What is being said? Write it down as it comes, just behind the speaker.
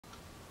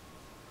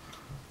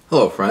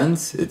Hello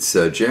friends, it's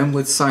Jim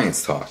with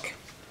Science Talk.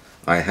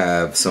 I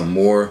have some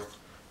more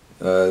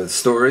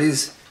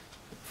stories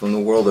from the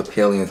world of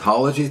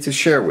paleontology to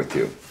share with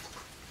you.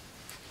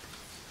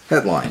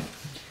 Headline: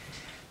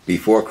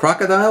 Before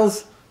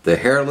crocodiles, the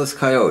hairless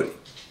coyote.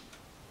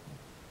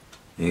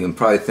 And you're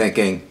probably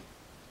thinking,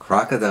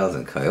 crocodiles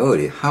and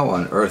coyote, how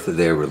on earth are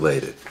they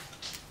related?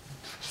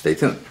 Stay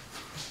tuned.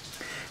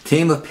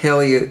 Team of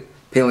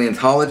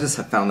paleontologists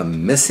have found a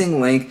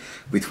missing link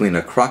between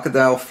a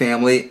crocodile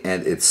family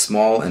and its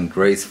small and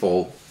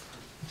graceful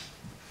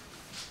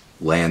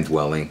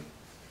land-dwelling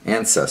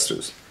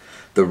ancestors.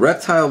 The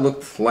reptile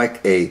looked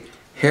like a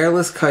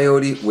hairless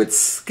coyote with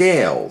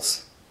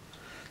scales,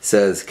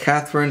 says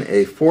Catherine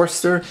A.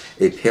 Forster,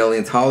 a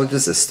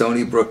paleontologist at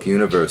Stony Brook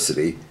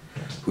University,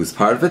 who's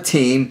part of a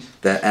team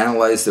that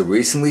analyzed the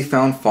recently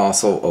found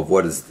fossil of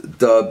what is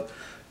dubbed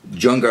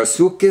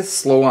Jungarsukis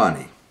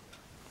sloani.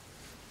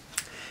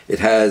 It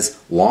has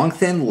long,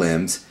 thin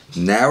limbs,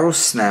 narrow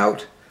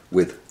snout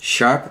with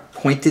sharp,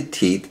 pointed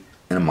teeth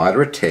and a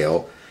moderate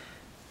tail,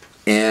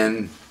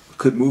 and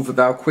could move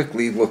about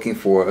quickly looking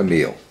for a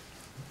meal.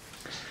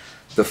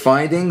 The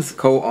findings,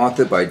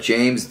 co-authored by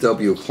James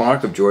W.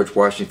 Clark of George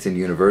Washington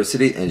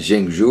University and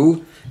Jing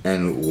Zhu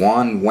and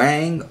Wan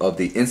Wang of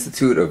the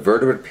Institute of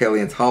Vertebrate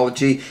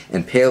Paleontology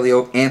and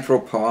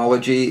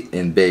Paleoanthropology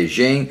in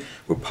Beijing,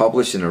 were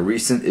published in a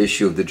recent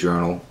issue of the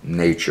journal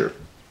Nature.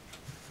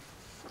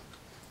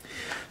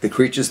 The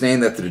creature is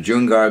named after the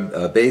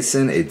Jungar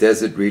Basin, a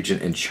desert region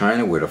in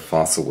China where the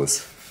fossil was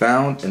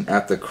found, and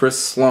after Chris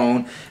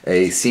Sloan,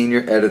 a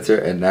senior editor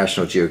at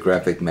National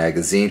Geographic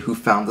magazine, who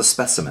found the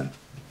specimen.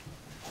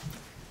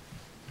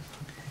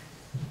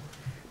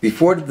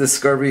 Before the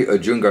discovery of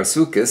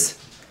Jungarsukis,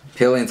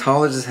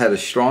 paleontologists had a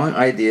strong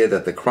idea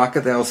that the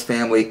crocodile's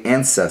family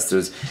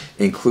ancestors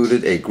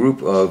included a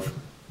group of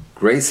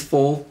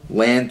graceful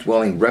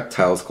land-dwelling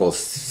reptiles called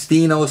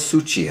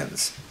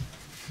Spinosuchians.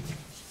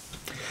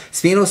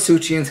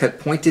 Spinosuchians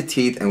had pointed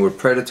teeth and were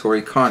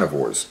predatory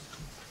carnivores,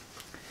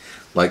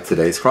 like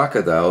today's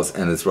crocodiles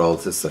and its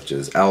relatives such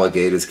as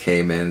alligators,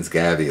 caimans,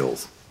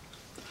 gavials.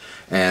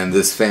 And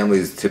this family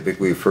is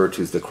typically referred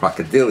to as the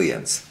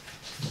Crocodylians.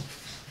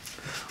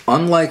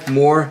 Unlike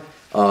more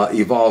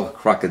evolved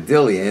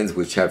Crocodylians,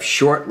 which have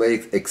short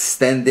legs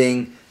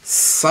extending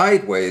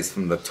sideways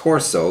from the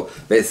torso,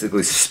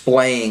 basically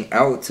splaying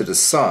out to the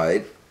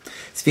side,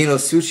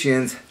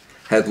 Spinosuchians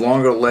had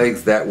longer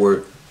legs that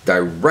were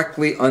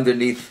directly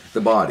underneath the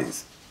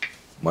bodies,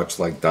 much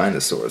like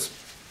dinosaurs.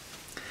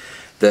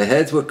 The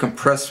heads were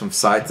compressed from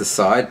side to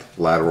side,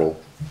 lateral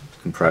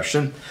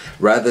compression,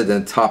 rather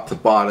than top to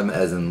bottom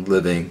as in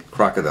living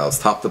crocodiles.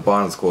 Top to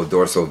bottom is called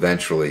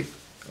dorsoventrally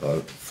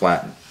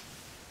flattened.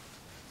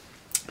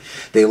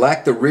 They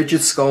lacked the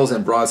rigid skulls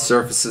and broad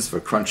surfaces for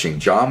crunching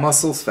jaw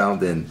muscles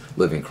found in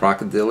living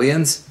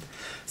crocodilians,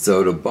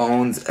 so the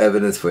bones'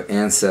 evidence for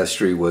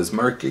ancestry was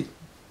murky.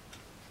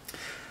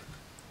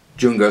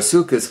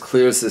 Jungarsukis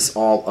clears this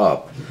all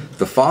up.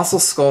 The fossil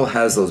skull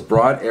has those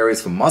broad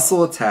areas for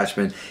muscle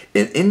attachment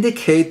and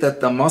indicate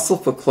that the muscle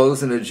for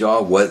closing the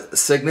jaw was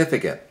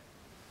significant.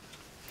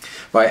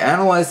 By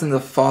analyzing the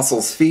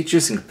fossil's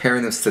features and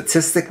comparing them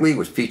statistically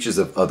with features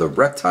of other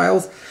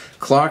reptiles,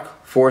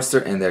 Clark, Forster,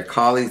 and their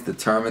colleagues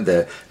determined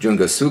that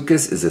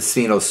Jungarsukis is a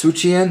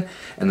Spinosuchian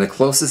and the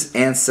closest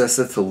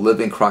ancestor to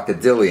living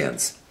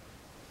crocodilians.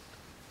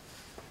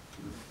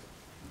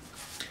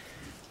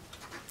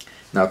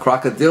 Now,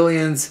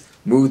 crocodilians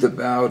moved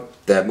about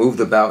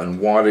in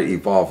water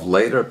evolved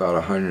later, about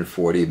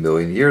 140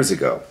 million years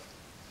ago.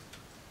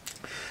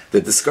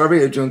 The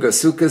discovery of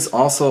Jungarsukis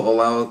also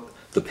allowed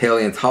the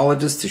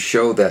paleontologists to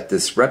show that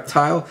this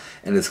reptile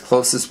and its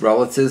closest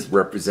relatives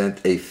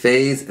represent a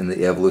phase in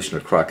the evolution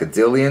of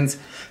crocodilians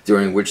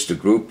during which the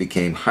group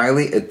became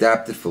highly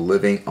adapted for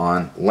living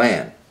on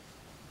land.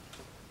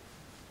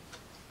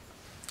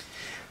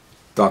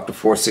 Dr.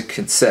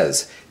 Forster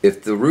says,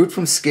 if the route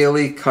from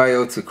scaly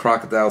coyote to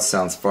crocodile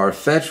sounds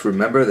far-fetched,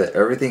 remember that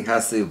everything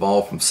has to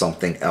evolve from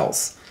something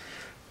else.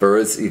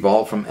 Birds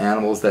evolved from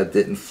animals that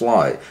didn't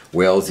fly.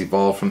 Whales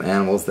evolved from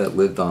animals that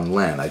lived on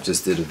land. I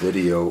just did a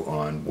video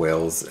on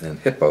whales and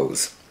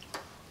hippos.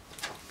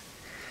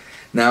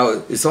 Now,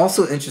 it's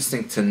also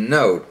interesting to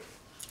note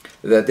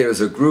that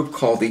there's a group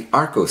called the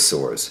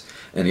archosaurs.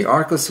 And the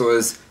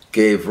archosaurs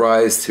gave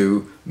rise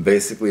to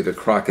basically the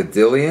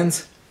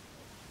crocodilians,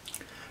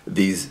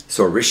 these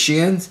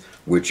saurischians,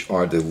 which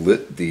are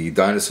the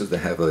dinosaurs that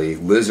have a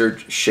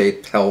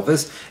lizard-shaped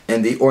pelvis,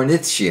 and the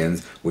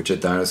ornithians, which are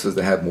dinosaurs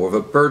that have more of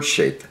a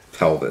bird-shaped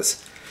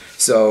pelvis.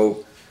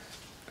 So,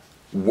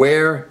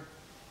 where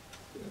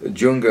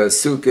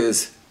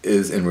Jungarsukis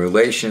is in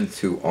relation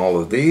to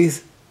all of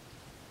these,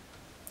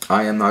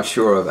 I am not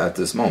sure of at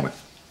this moment.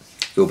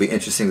 It'll be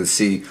interesting to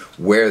see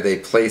where they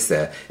place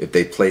that. If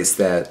they place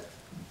that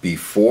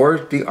before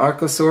the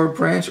Archosaur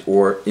branch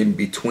or in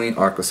between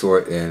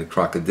Archosaur and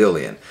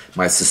Crocodilian.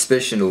 My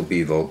suspicion will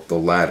be the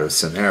latter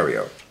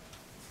scenario.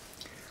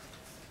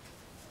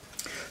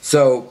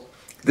 So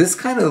this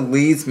kind of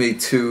leads me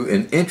to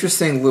an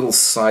interesting little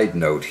side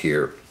note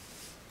here.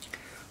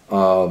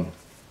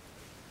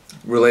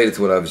 related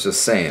to what I was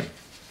just saying.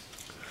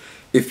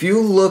 If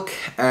you look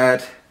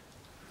at,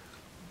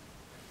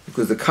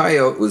 because the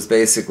coyote was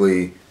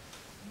basically,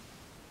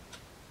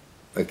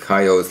 a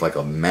coyote is like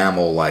a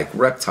mammal-like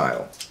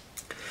reptile.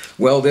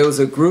 Well, there was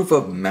a group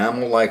of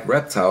mammal-like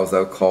reptiles that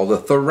were called the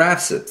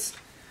therapsids.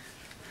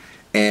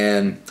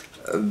 And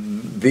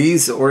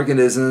these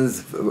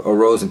organisms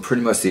arose in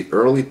pretty much the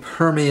early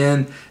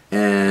Permian,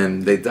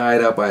 and they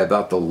died out by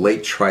about the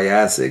late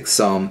Triassic,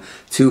 some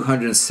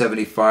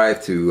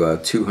 275 to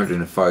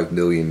 205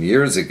 million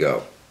years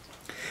ago.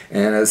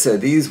 And as I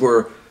said, these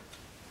were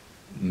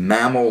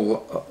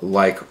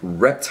mammal-like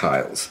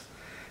reptiles.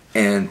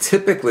 And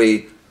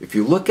typically, if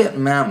you look at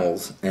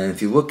mammals, and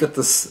if you look at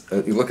the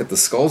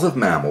skulls of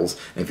mammals,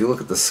 and if you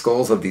look at the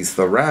skulls of these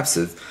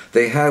therapsids,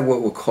 they had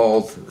what were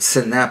called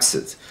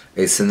synapsids,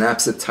 a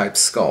synapsid-type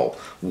skull.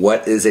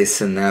 What is a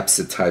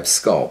synapsid-type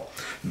skull?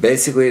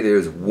 Basically,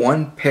 there's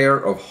one pair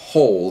of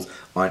holes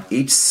on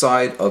each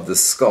side of the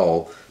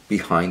skull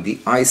behind the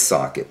eye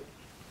socket.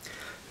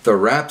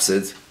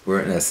 Therapsids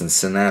were in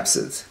essence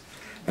synapsids.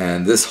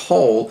 And this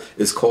hole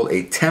is called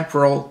a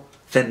temporal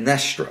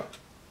fenestra.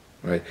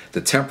 Right?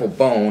 The temporal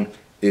bone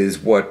is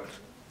what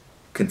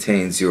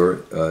contains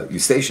your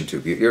eustachian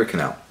tube, your ear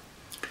canal.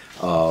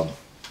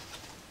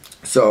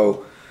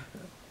 So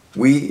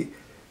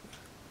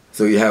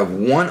you have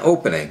one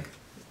opening,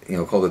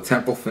 called the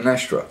temporal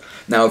fenestra.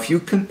 Now, if you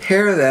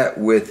compare that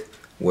with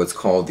what's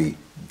called the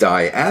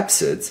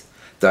diapsids,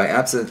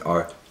 diapsids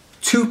are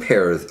two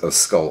pairs of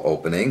skull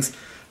openings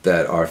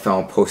that are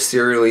found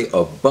posteriorly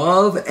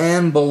above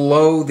and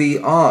below the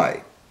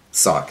eye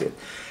socket.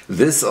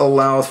 This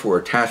allows for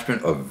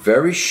attachment of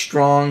very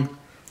strong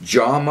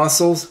jaw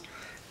muscles.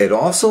 It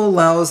also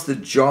allows the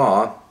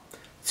jaw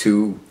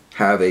to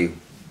have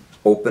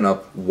open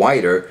up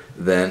wider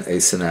than a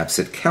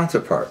synapsid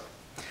counterpart.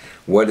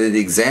 What are the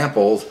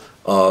examples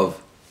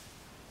of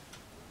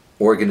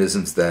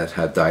organisms that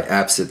have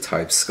diapsid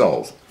type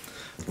skulls?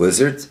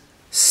 Lizards,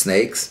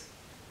 snakes,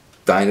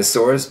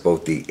 dinosaurs,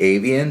 both the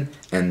avian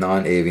and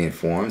non-avian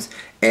forms,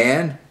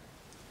 and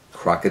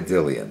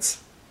crocodilians.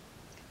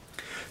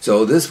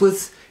 So this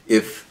was,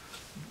 if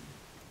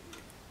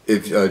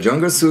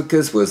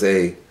Jungasuchus was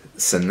a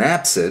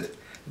synapsid,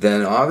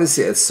 then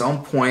obviously at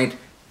some point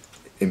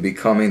in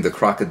becoming the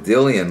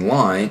crocodilian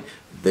line,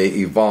 they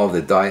evolved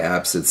a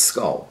diapsid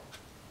skull.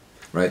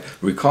 Right?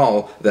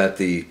 Recall that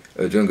the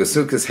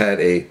Jungasuchus had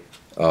a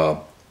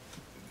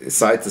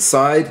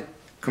side-to-side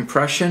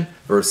compression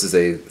versus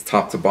a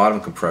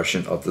top-to-bottom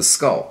compression of the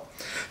skull.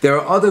 There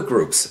are other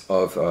groups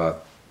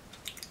of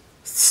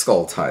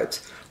skull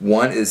types.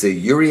 One is a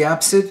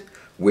euryapsid,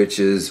 which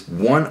is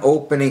one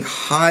opening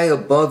high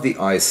above the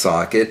eye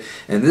socket,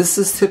 and this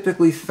is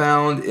typically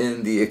found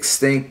in the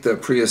extinct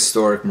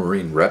prehistoric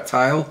marine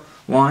reptile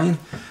line.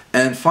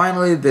 And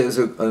finally, there's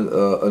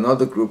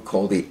another group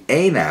called the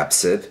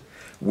anapsid,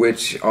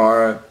 which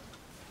are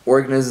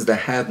organisms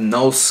that have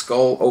no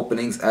skull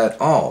openings at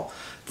all.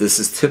 This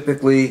is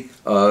typically,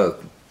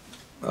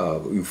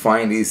 you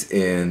find these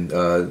in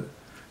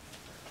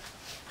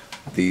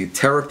the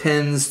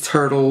terrapins,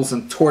 turtles,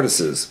 and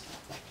tortoises.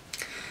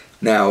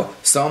 Now,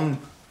 some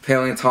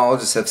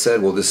paleontologists have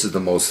said, well, this is the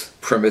most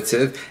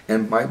primitive,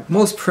 and by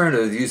most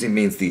primitive usually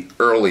means the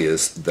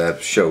earliest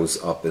that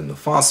shows up in the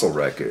fossil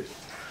record.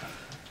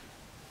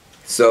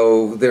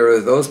 So there are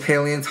those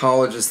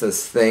paleontologists that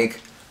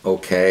think,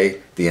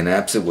 okay, the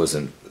anapsid was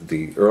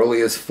the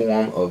earliest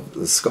form of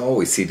the skull.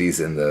 We see these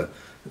in the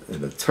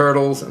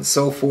turtles and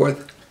so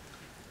forth.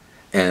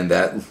 And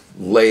that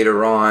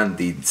later on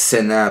the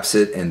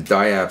synapsid and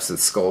diapsid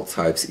skull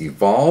types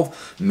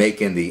evolve,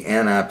 making the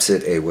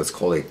anapsid what's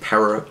called a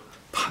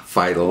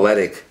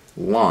paraphyletic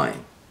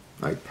line.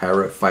 Right?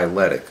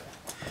 Paraphyletic.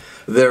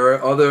 There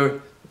are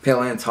other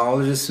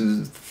paleontologists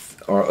who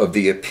are of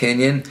the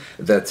opinion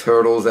that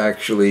turtles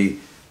actually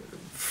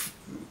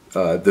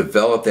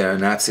developed their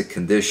anapsid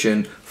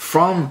condition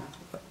from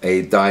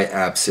a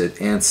diapsid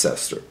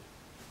ancestor.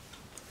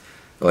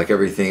 Like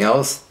everything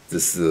else,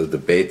 this is a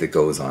debate that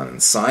goes on in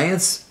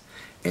science,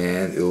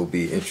 and it will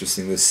be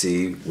interesting to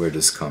see where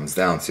this comes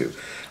down to.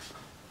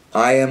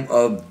 I am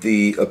of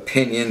the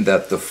opinion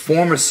that the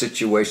former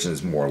situation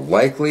is more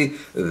likely,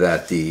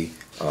 that the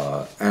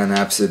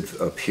anapsid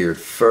appeared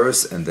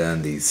first, and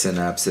then the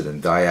synapsid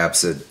and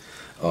diapsid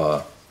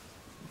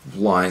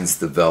lines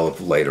developed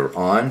later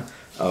on,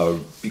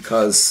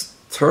 because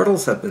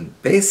turtles have been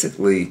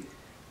basically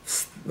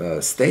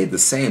stayed the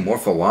same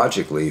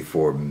morphologically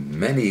for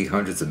many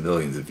hundreds of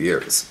millions of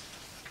years.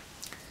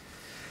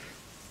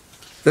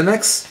 The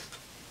next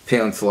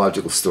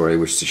paleontological story I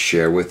wish to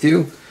share with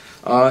you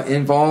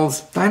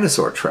involves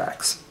dinosaur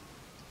tracks.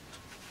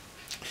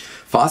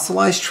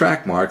 Fossilized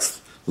track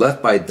marks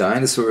left by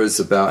dinosaurs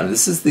about, and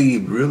this is the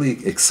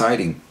really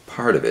exciting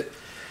part of it,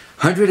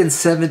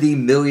 170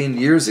 million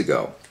years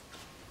ago.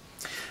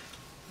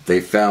 They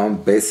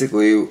found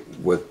basically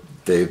what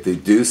they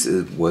deduced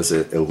was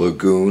a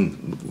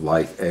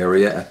lagoon-like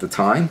area at the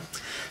time.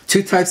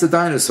 Two types of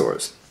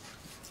dinosaurs.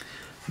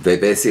 They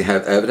basically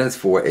have evidence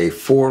for a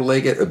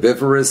four-legged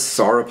herbivorous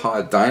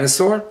sauropod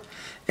dinosaur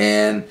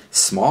and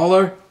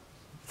smaller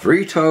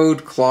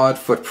three-toed clawed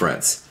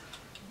footprints.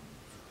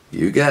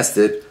 You guessed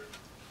it,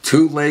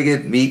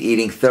 two-legged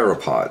meat-eating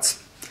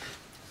theropods.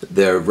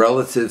 Their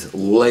relatives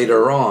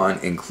later on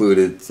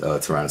included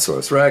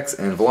Tyrannosaurus rex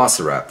and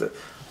Velociraptor.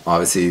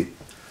 Obviously,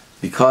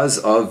 because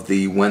of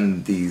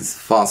when these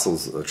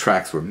fossils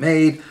tracks were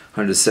made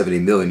 170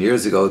 million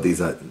years ago,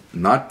 these are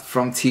not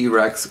from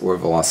T-Rex or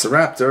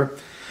Velociraptor,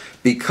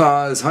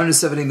 because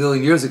 170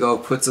 million years ago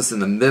puts us in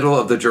the middle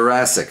of the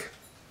Jurassic.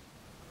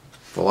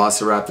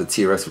 Velociraptor,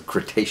 T-Rex were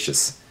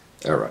Cretaceous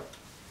era.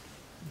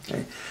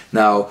 Okay.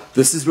 Now,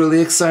 this is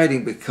really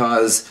exciting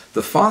because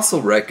the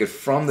fossil record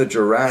from the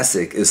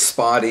Jurassic is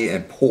spotty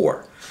and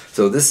poor.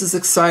 So this is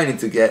exciting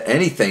to get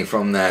anything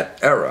from that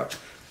era.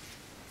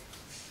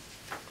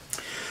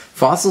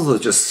 Fossils are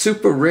just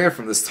super rare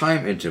from this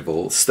time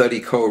interval, study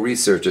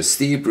co-researcher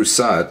Steve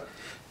Broussard,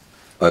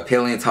 a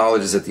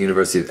paleontologist at the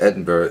University of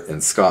Edinburgh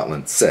in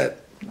Scotland, said.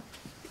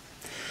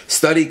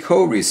 Study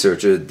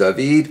co-researcher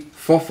David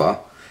Fofa,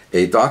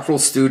 a doctoral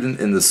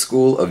student in the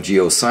School of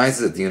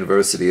Geosciences at the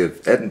University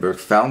of Edinburgh,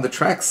 found the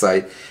track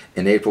site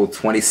in April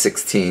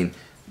 2016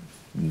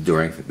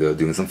 during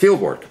doing some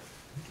field work.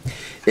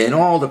 In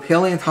all, the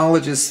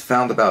paleontologists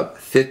found about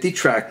 50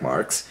 track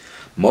marks,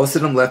 most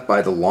of them left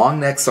by the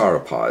long-necked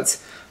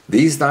sauropods.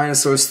 These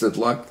dinosaurs stood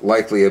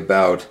likely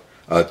about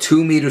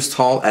 2 meters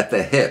tall at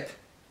the hip.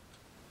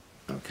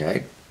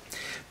 Okay,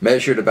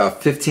 measured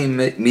about 15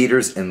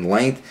 meters in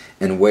length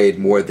and weighed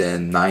more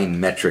than 9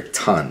 metric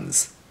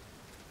tons.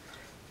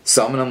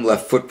 Some of them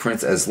left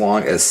footprints as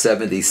long as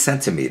 70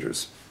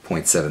 centimeters,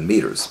 0.7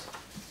 meters.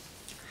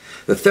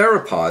 The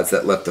theropods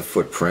that left the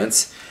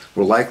footprints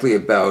were likely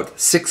about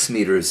 6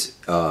 meters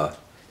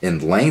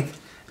in length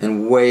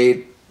and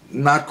weighed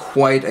not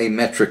quite a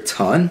metric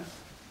ton.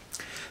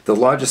 The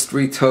largest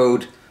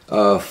three-toed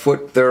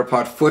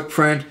theropod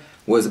footprint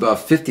was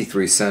about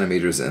 53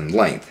 centimeters in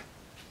length.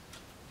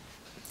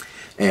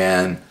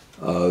 And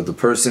the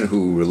person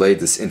who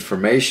relayed this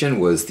information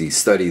was the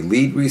study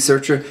lead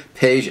researcher,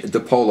 Paige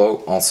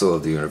DiPolo, also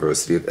of the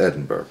University of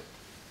Edinburgh.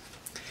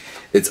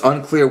 It's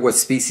unclear what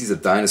species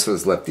of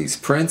dinosaurs left these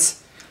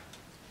prints,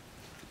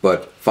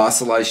 but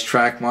fossilized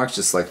track marks,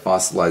 just like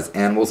fossilized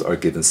animals, are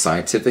given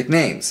scientific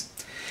names.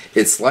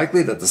 It's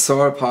likely that the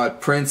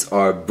sauropod prints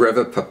are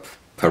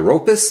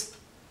Breviparopus.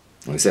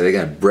 Let me say it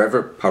again,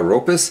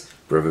 Breviparopus.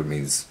 Brevi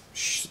means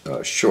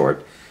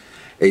short.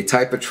 A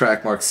type of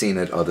track mark seen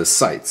at other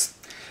sites.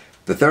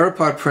 The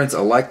theropod prints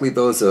are likely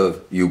those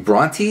of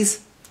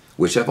Eubrontes,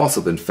 which have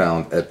also been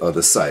found at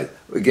other sites.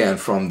 Again,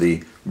 from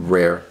the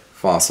rare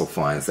fossil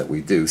finds that we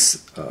do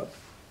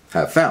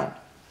have found.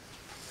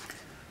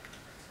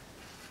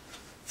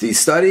 The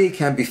study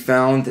can be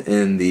found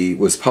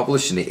was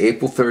published in the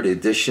April 3rd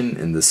edition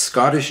in the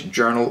Scottish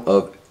Journal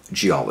of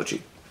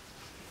Geology.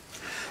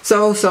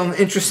 So, some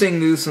interesting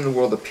news from the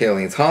world of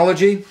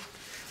paleontology,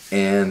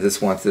 and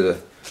just wanted to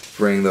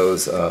bring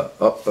those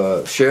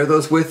share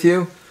those with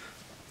you.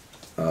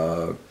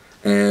 I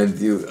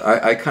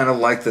kind of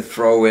like to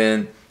throw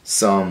in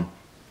some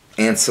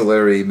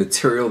ancillary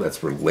material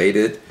that's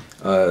related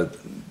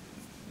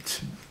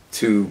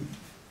to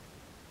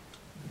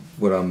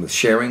what I'm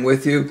sharing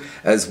with you,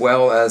 as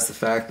well as the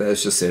fact that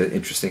it's just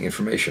interesting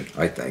information,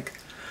 I think.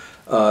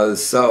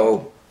 That's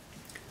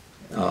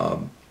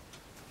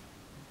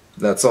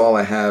all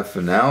I have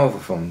for now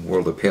from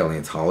World of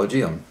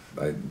Paleontology.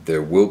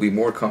 There will be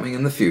more coming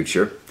in the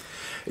future.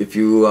 If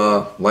you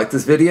like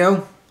this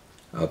video,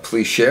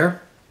 please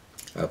share,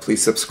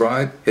 please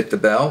subscribe, hit the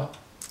bell.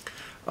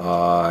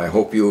 I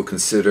hope you will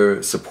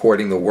consider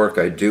supporting the work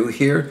I do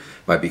here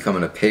by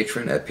becoming a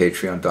patron at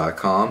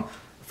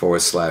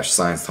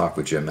patreon.com/Science Talk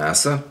with Jim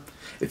Massa.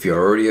 If you're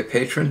already a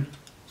patron,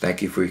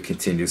 thank you for your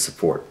continued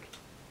support.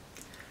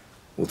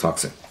 We'll talk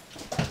soon.